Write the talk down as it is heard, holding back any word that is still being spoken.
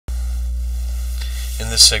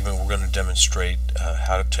this segment we're going to demonstrate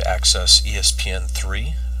how to access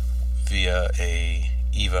ESPN3 via a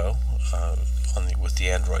Evo with the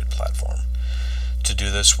Android platform. To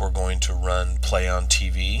do this, we're going to run Play on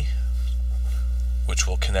TV, which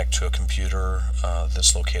will connect to a computer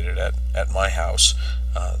that's located at my house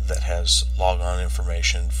that has logon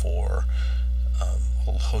information for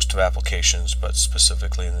a host of applications, but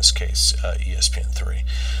specifically in this case ESPN3.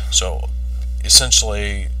 So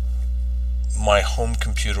essentially my home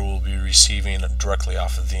computer will be receiving directly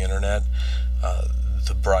off of the internet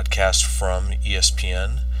the broadcast from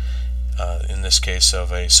ESPN, in this case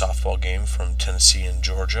of a softball game from Tennessee and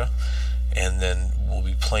Georgia, and then we'll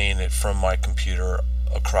be playing it from my computer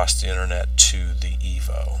across the internet to the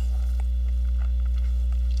Evo.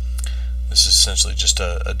 This is essentially just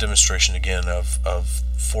a demonstration again of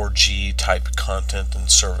 4G type content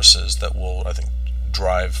and services that will, I think,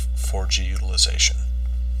 drive 4G utilization.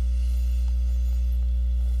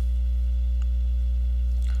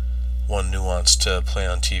 One nuance to Play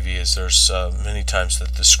on TV is there's many times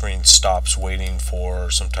that the screen stops waiting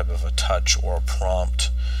for some type of a touch or a prompt.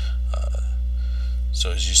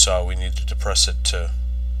 So as you saw, we needed to press it to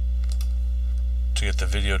get the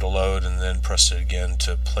video to load, and then press it again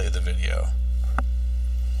to play the video.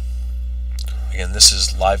 Again, this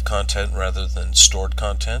is live content rather than stored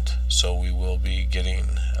content, so we will be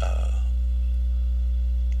getting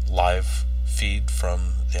live feed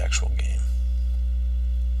from the actual game.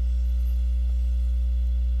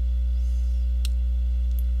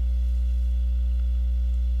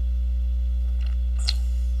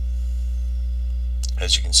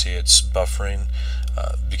 As you can see, it's buffering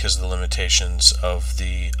because of the limitations of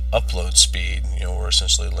the upload speed. We're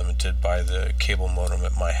essentially limited by the cable modem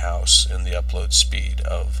at my house in the upload speed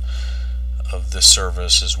of this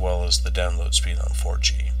service, as well as the download speed on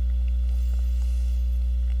 4G.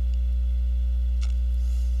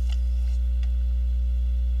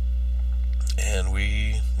 And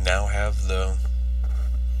we now have the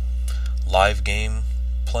live game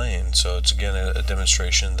playing. So it's again a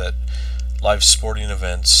demonstration that live sporting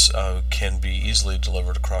events can be easily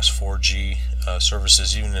delivered across 4G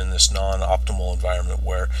services, even in this non-optimal environment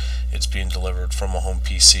where it's being delivered from a home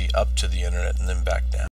PC up to the internet and then back down.